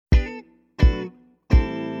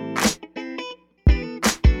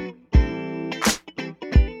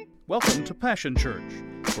Welcome to Passion Church.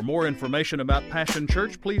 For more information about Passion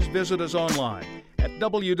Church, please visit us online at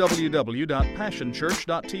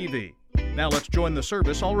www.passionchurch.tv. Now let's join the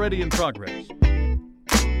service already in progress.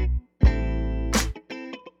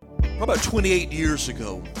 About 28 years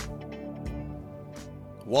ago,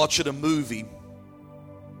 watching a movie,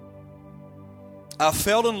 I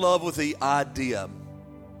fell in love with the idea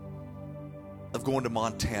of going to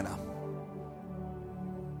Montana.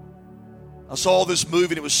 I saw this movie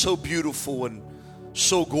and it was so beautiful and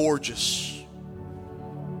so gorgeous.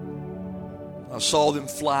 I saw them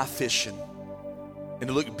fly fishing and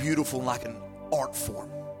it looked beautiful like an art form.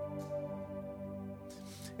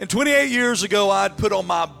 And 28 years ago, I'd put on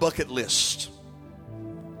my bucket list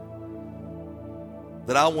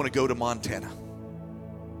that I want to go to Montana.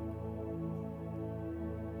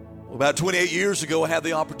 Well, about 28 years ago, I had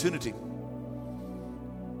the opportunity.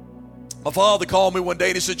 My father called me one day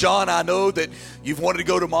and he said, "John, I know that you've wanted to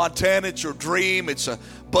go to Montana. It's your dream. It's a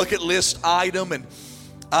bucket list item, and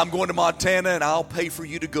I'm going to Montana, and I'll pay for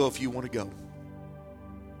you to go if you want to go."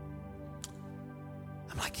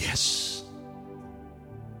 I'm like, yes.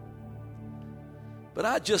 But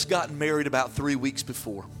I'd just gotten married about 3 weeks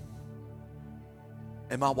before.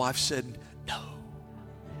 And my wife said, no.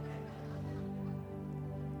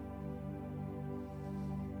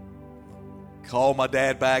 Called my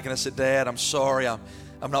dad back and I said, "Dad, I'm sorry. I'm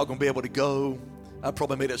not going to be able to go." I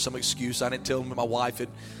probably made up some excuse. I didn't tell him that my wife had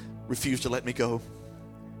refused to let me go.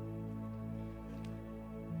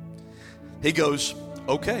 He goes,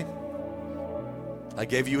 "Okay. I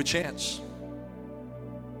gave you a chance."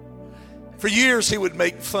 For years, he would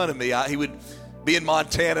make fun of me. He would be in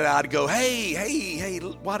Montana, and I'd go, hey,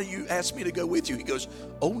 why do you ask me to go with you? He goes,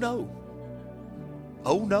 oh, no.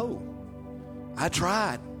 I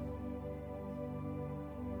tried.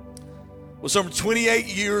 Well, some 28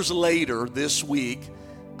 years later, this week,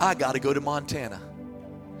 I got to go to Montana.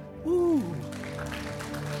 Woo.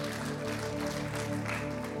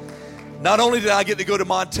 Not only did I get to go to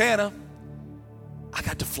Montana, I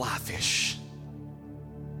got to fly fish.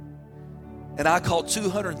 And I caught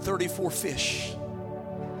 234 fish.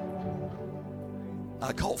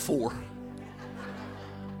 I caught 4.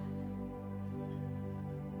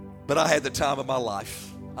 But I had the time of my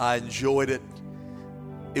life. I enjoyed it.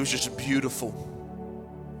 It was just beautiful.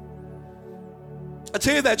 I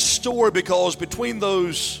tell you that story because between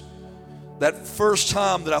that first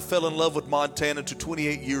time that I fell in love with Montana to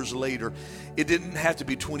 28 years later, it didn't have to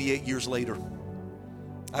be 28 years later.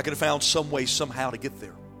 I could have found some way somehow to get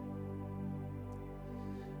there.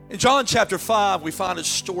 In John chapter 5, we find a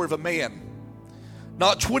story of a man,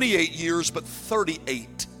 not 28 years, but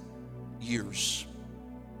 38 years.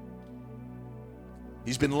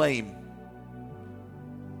 He's been lame,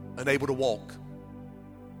 unable to walk.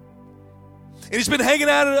 And he's been hanging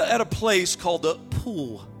out at a place called the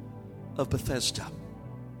Pool of Bethesda.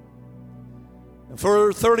 And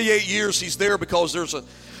for 38 years, he's there because there's a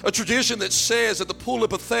tradition that says at the Pool of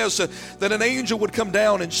Bethesda that an angel would come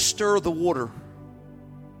down and stir the water.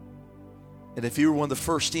 And if you were one of the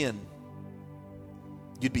first in,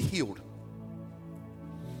 you'd be healed.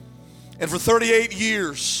 And for 38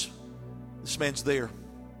 years, this man's there,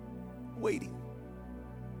 waiting.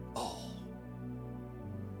 Oh,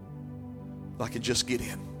 if I can just get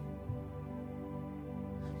in.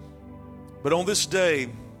 But on this day,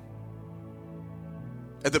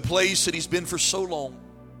 at the place that he's been for so long,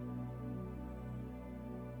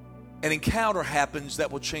 an encounter happens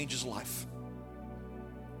that will change his life.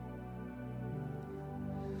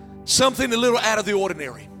 Something a little out of the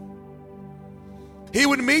ordinary. He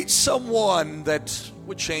would meet someone that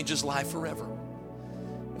would change his life forever.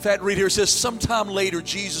 In fact, read here, it says, sometime later,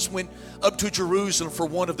 Jesus went up to Jerusalem for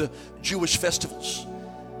one of the Jewish festivals.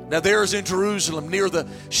 Now there is in Jerusalem, near the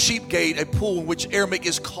sheep gate, a pool in which Aramaic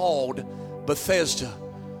is called Bethesda,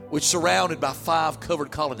 which is surrounded by 5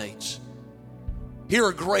 covered colonnades. Here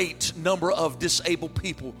a great number of disabled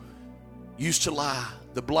people used to lie,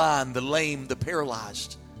 the blind, the lame, the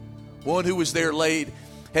paralyzed. One who was there laid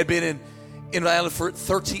had been in island for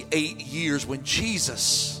 38 years when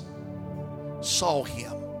Jesus saw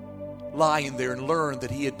him lying there and learned that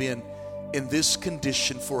he had been in this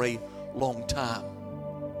condition for a long time.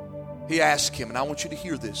 He asked him, and I want you to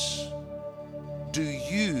hear this, do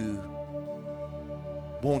you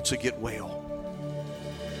want to get well?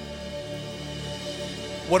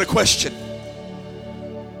 What a question.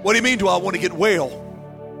 What do you mean, do I want to get well?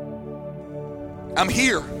 I'm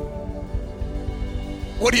here.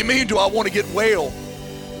 What do you mean, do I want to get well?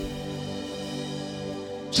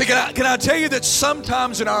 See, can I tell you that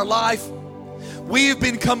sometimes in our life, we have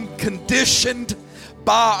become conditioned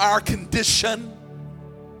by our condition.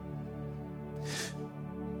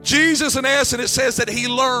 Jesus, in essence, it says that he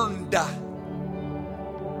learned.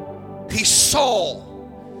 He saw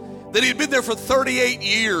that he'd been there for 38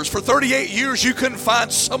 years. For 38 years, you couldn't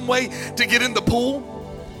find some way to get in the pool.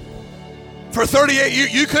 For 38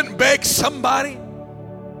 years, you couldn't beg somebody.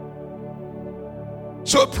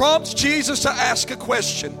 So it prompts Jesus to ask a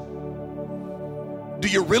question. Do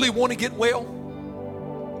you really want to get well?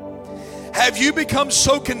 Have you become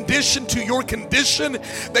so conditioned to your condition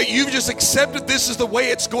that you've just accepted this is the way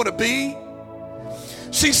it's going to be?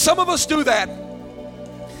 See, some of us do that.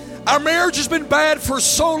 Our marriage has been bad for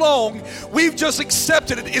so long, we've just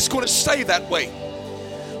accepted it. It's going to stay that way.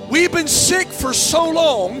 We've been sick for so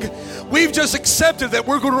long, we've just accepted that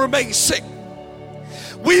we're going to remain sick.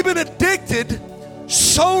 We've been addicted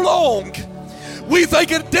so long, we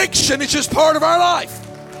think addiction is just part of our life.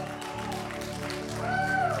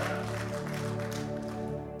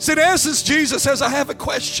 So in essence, Jesus says, I have a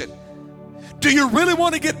question. Do you really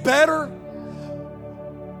want to get better?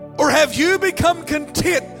 Or have you become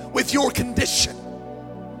content with your condition?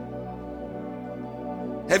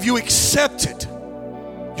 Have you accepted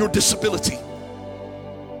your disability?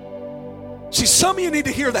 See, some of you need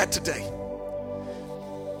to hear that today.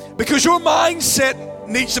 Because your mindset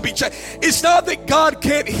needs to be changed. It's not that God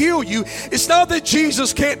can't heal you. It's not that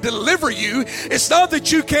Jesus can't deliver you. It's not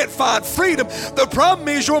that you can't find freedom. The problem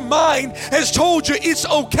is your mind has told you it's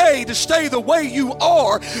okay to stay the way you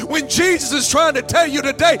are, when Jesus is trying to tell you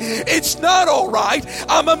today, it's not all right.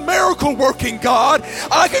 I'm a miracle working God.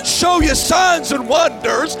 I can show you signs and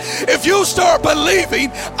wonders. If you start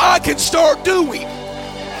believing, I can start doing.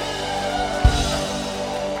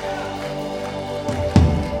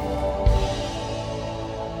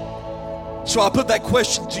 So I put that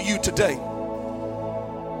question to you today.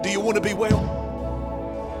 Do you want to be well?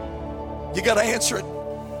 You got to answer it.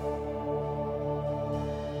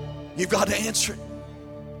 You've got to answer it.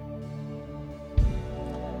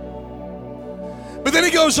 But then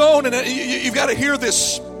he goes on, and you've got to hear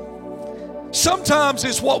this. Sometimes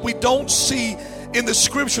it's what we don't see in the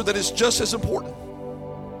scripture that is just as important.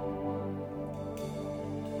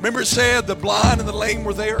 Remember it said the blind and the lame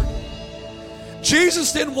were there?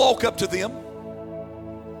 Jesus didn't walk up to them.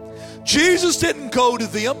 Jesus didn't go to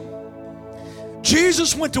them.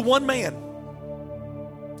 Jesus went to one man.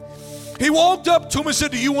 He walked up to him and said,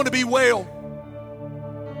 do you want to be well?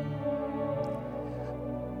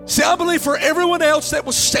 See, I believe for everyone else that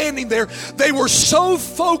was standing there, they were so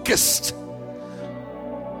focused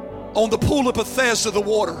on the pool of Bethesda, the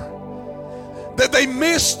water, that they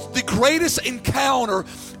missed the greatest encounter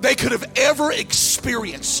they could have ever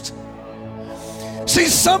experienced. See,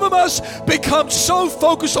 some of us become so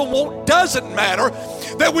focused on what doesn't matter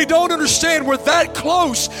that we don't understand we're that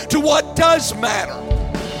close to what does matter.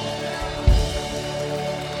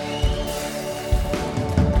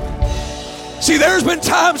 See, there's been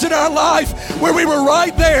times in our life where we were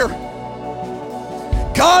right there.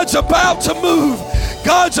 God's about to move.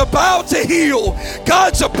 God's about to heal.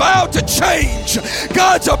 God's about to change.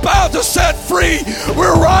 God's about to set free.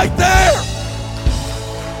 We're right there.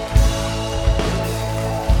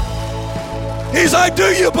 He's like, do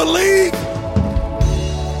you believe?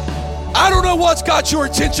 I don't know what's got your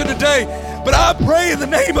attention today, but I pray in the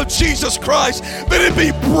name of Jesus Christ that it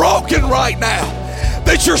be broken right now,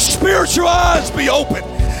 that your spiritual eyes be open,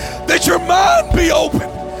 that your mind be open,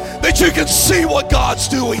 that you can see what God's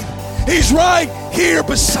doing. He's right here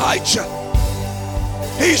beside you.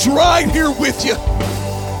 He's right here with you.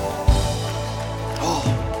 Oh.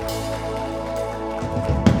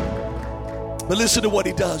 But listen to what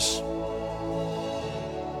he does.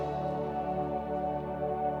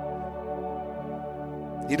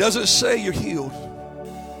 He doesn't say you're healed.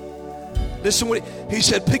 Listen what he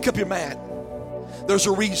said, pick up your mat. There's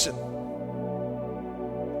a reason.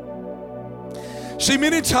 See,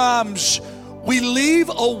 many times we leave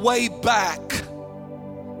a way back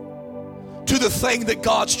to the thing that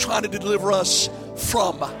God's trying to deliver us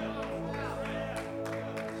from.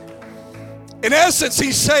 In essence,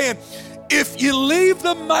 he's saying, if you leave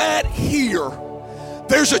the mat here,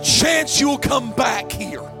 there's a chance you'll come back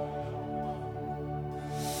here.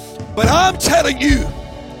 But I'm telling you,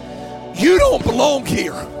 you don't belong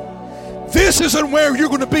here. This isn't where you're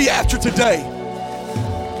going to be after today.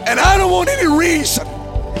 And I don't want any reason,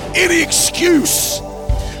 any excuse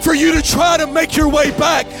for you to try to make your way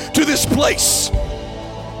back to this place.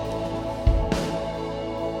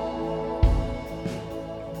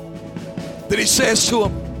 Then he says to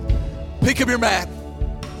him, pick up your mat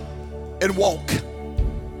and walk.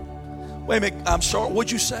 Wait a minute, I'm sorry, what'd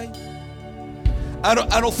you say? I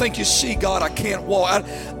don't think you see, God, I can't walk.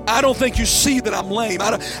 I don't think you see that I'm lame.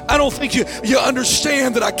 I don't think you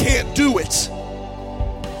understand that I can't do it.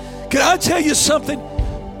 Can I tell you something?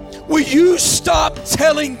 Will you stop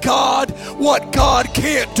telling God what God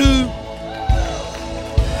can't do?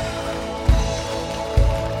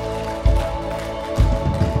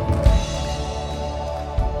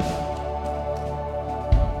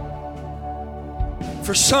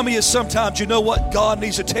 For some of you, sometimes you know what God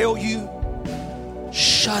needs to tell you?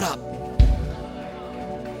 Shut up.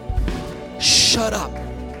 Shut up.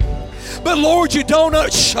 But Lord, you don't know.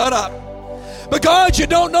 Shut up. But God, you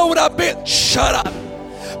don't know what I've been. Shut up.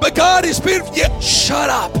 But God has been. Yeah, shut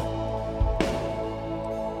up.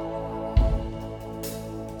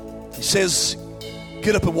 He says,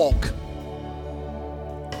 get up and walk.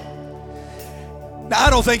 Now, I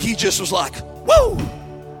don't think he just was like, whoa.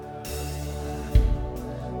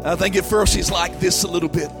 I think at first he's like this a little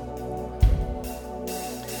bit.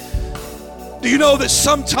 Do you know that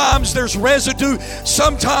sometimes there's residue,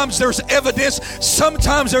 sometimes there's evidence,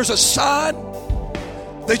 sometimes there's a sign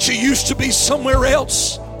that you used to be somewhere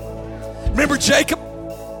else? Remember Jacob?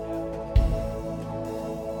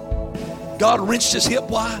 God wrenched his hip.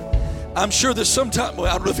 Why? I'm sure that sometimes, well,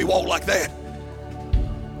 I don't know if he walked like that.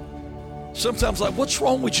 Sometimes like, what's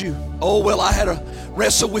wrong with you? Oh, well, I had a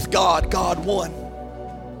wrestle with God. God won.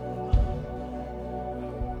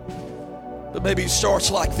 But maybe he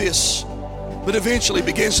starts like this, but eventually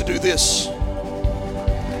begins to do this.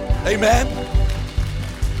 Amen.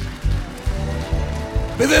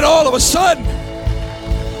 But then all of a sudden,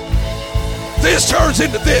 this turns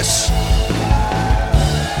into this.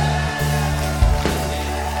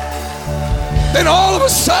 Then all of a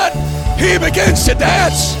sudden, he begins to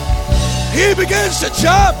dance. He begins to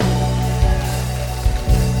jump.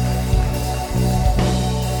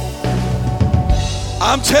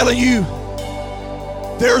 I'm telling you,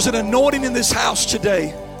 there's an anointing in this house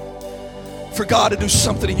today for God to do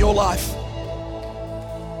something in your life.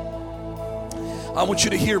 I want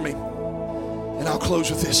you to hear me, and I'll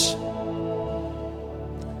close with this.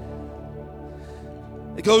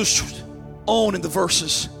 It goes on in the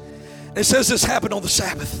verses. And it says this happened on the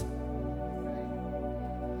Sabbath.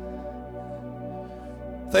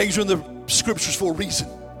 Things are in the scriptures for a reason.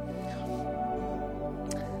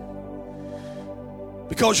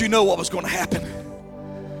 Because you know what was going to happen.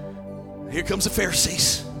 Here comes the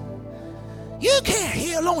Pharisees. You can't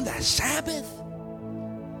heal on the Sabbath.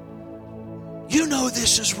 You know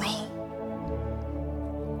this is wrong.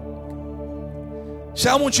 See,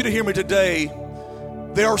 I want you to hear me today.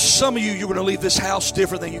 There are some of you, you're going to leave this house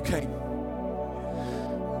different than you came.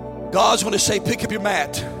 God's going to say, pick up your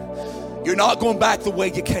mat. You're not going back the way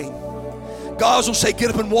you came. God's going to say,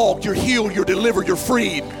 get up and walk. You're healed, you're delivered, you're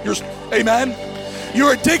freed. Amen?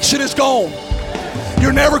 Your addiction is gone.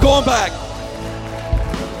 You're never going back.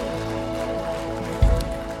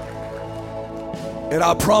 And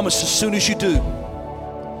I promise, as soon as you do,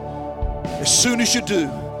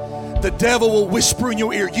 the devil will whisper in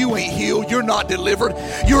your ear, you ain't healed, you're not delivered,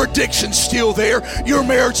 your addiction's still there, your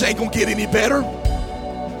marriage ain't gonna get any better.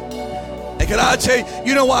 And can I tell you,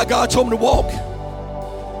 you know why God told me to walk?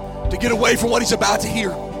 To get away from what he's about to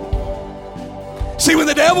hear. See, when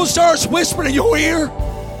the devil starts whispering in your ear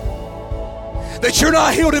that you're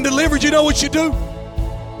not healed and delivered, you know what you do?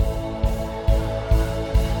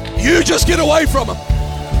 You just get away from him.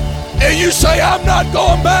 And you say, I'm not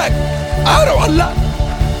going back.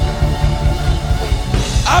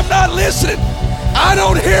 I'm not listening. I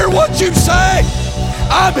don't hear what you say.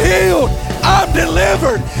 I'm healed. I'm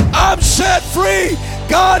delivered. I'm set free.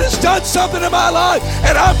 God has done something in my life,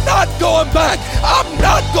 and I'm not going back. I'm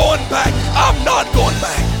not going back. I'm not going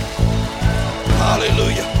back.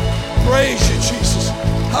 Hallelujah. Praise you, Jesus.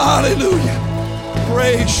 Hallelujah.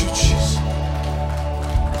 Praise you, Jesus.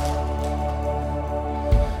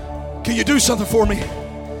 Can you do something for me?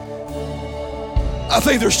 I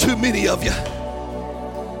think there's too many of you.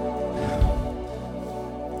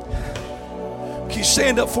 Can you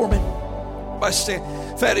stand up for me? If I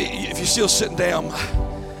stand, Fatty, if you're still sitting down,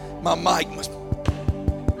 my mic must.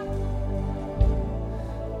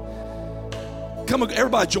 Come,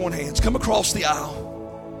 everybody, join hands. Come across the aisle.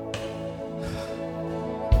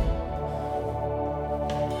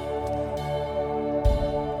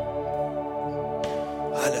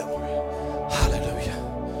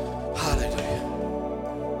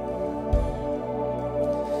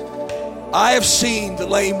 I have seen the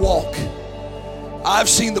lame walk. I've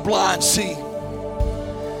seen the blind see.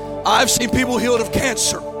 I've seen people healed of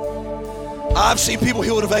cancer. I've seen people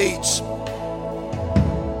healed of AIDS.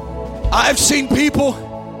 I've seen people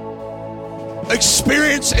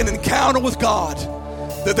experience an encounter with God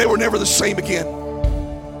that they were never the same again.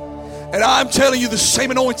 And I'm telling you, the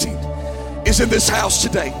same anointing is in this house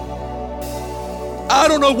today. I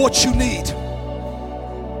don't know what you need,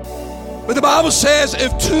 but the Bible says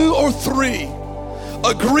if 2 or 3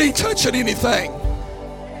 agree touching anything.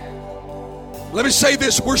 Let me say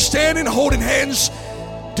this, we're standing holding hands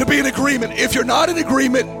to be in agreement. If you're not in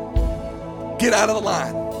agreement, get out of the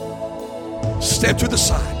line. Step to the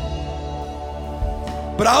side.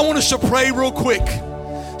 But I want us to pray real quick.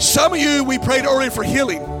 Some of you, we prayed earlier for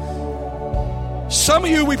healing. Some of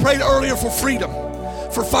you, we prayed earlier for freedom,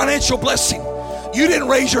 for financial blessing. You didn't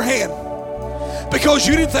raise your hand because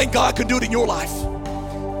you didn't think God could do it in your life.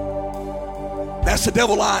 That's the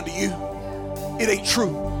devil lying to you. It ain't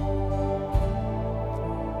true.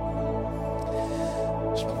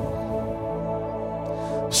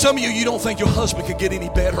 Some of you, you don't think your husband could get any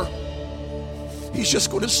better. He's just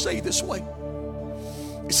going to stay this way.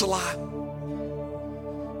 It's a lie.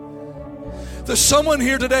 There's someone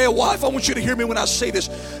here today, a wife, I want you to hear me when I say this.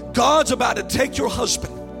 God's about to take your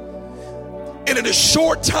husband, and in a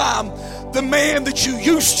short time, the man that you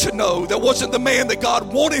used to know that wasn't the man that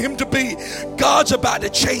God wanted him to be, God's about to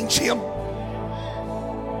change him.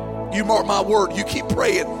 You mark my word, you keep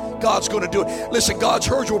praying, God's going to do it. Listen, God's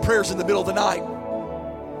heard your prayers in the middle of the night.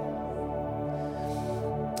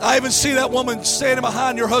 I even see that woman standing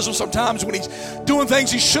behind your husband sometimes when he's doing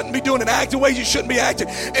things he shouldn't be doing and acting ways he shouldn't be acting.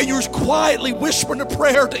 And you're quietly whispering a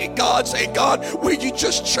prayer to God, saying, God, will you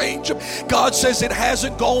just change him? God says it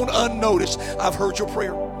hasn't gone unnoticed. I've heard your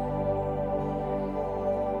prayer.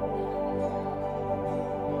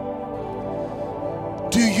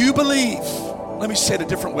 Do you believe? Let me say it a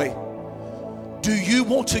different way. Do you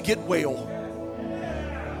want to get well?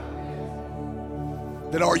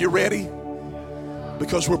 Then are you ready?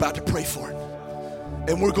 Because we're about to pray for it.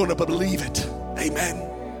 And we're going to believe it. Amen.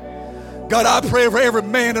 God, I pray for every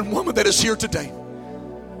man and woman that is here today.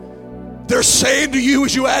 They're saying to you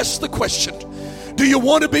as you ask the question, do you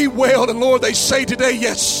want to be well? And Lord, they say today,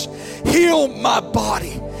 yes. Heal my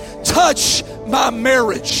body. Touch my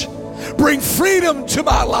marriage. Bring freedom to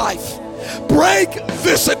my life. Break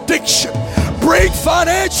this addiction. Bring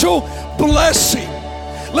financial blessing.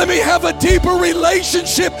 Let me have a deeper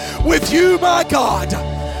relationship with you, my God.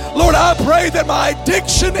 Lord, I pray that my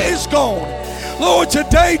addiction is gone. Lord,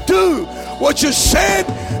 today do what you said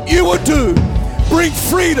you would do. Bring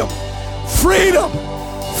freedom, freedom,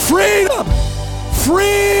 freedom,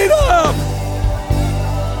 freedom.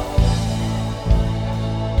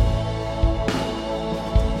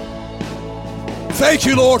 Thank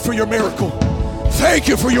you, Lord, for your miracle. Thank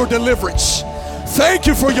you for your deliverance. Thank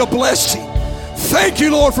you for your blessing. Thank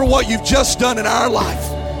you, Lord, for what you've just done in our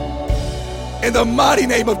life. In the mighty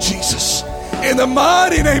name of Jesus. In the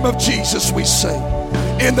mighty name of Jesus, we say.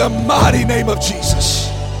 In the mighty name of Jesus.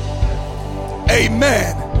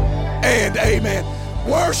 Amen and amen.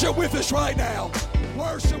 Worship with us right now.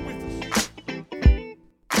 Worship with us.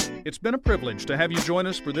 It's been a privilege to have you join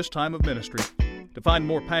us for this time of ministry. To find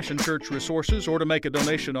more Passion Church resources or to make a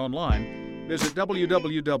donation online, visit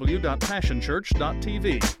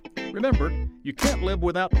www.passionchurch.tv. Remember, you can't live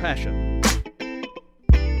without passion.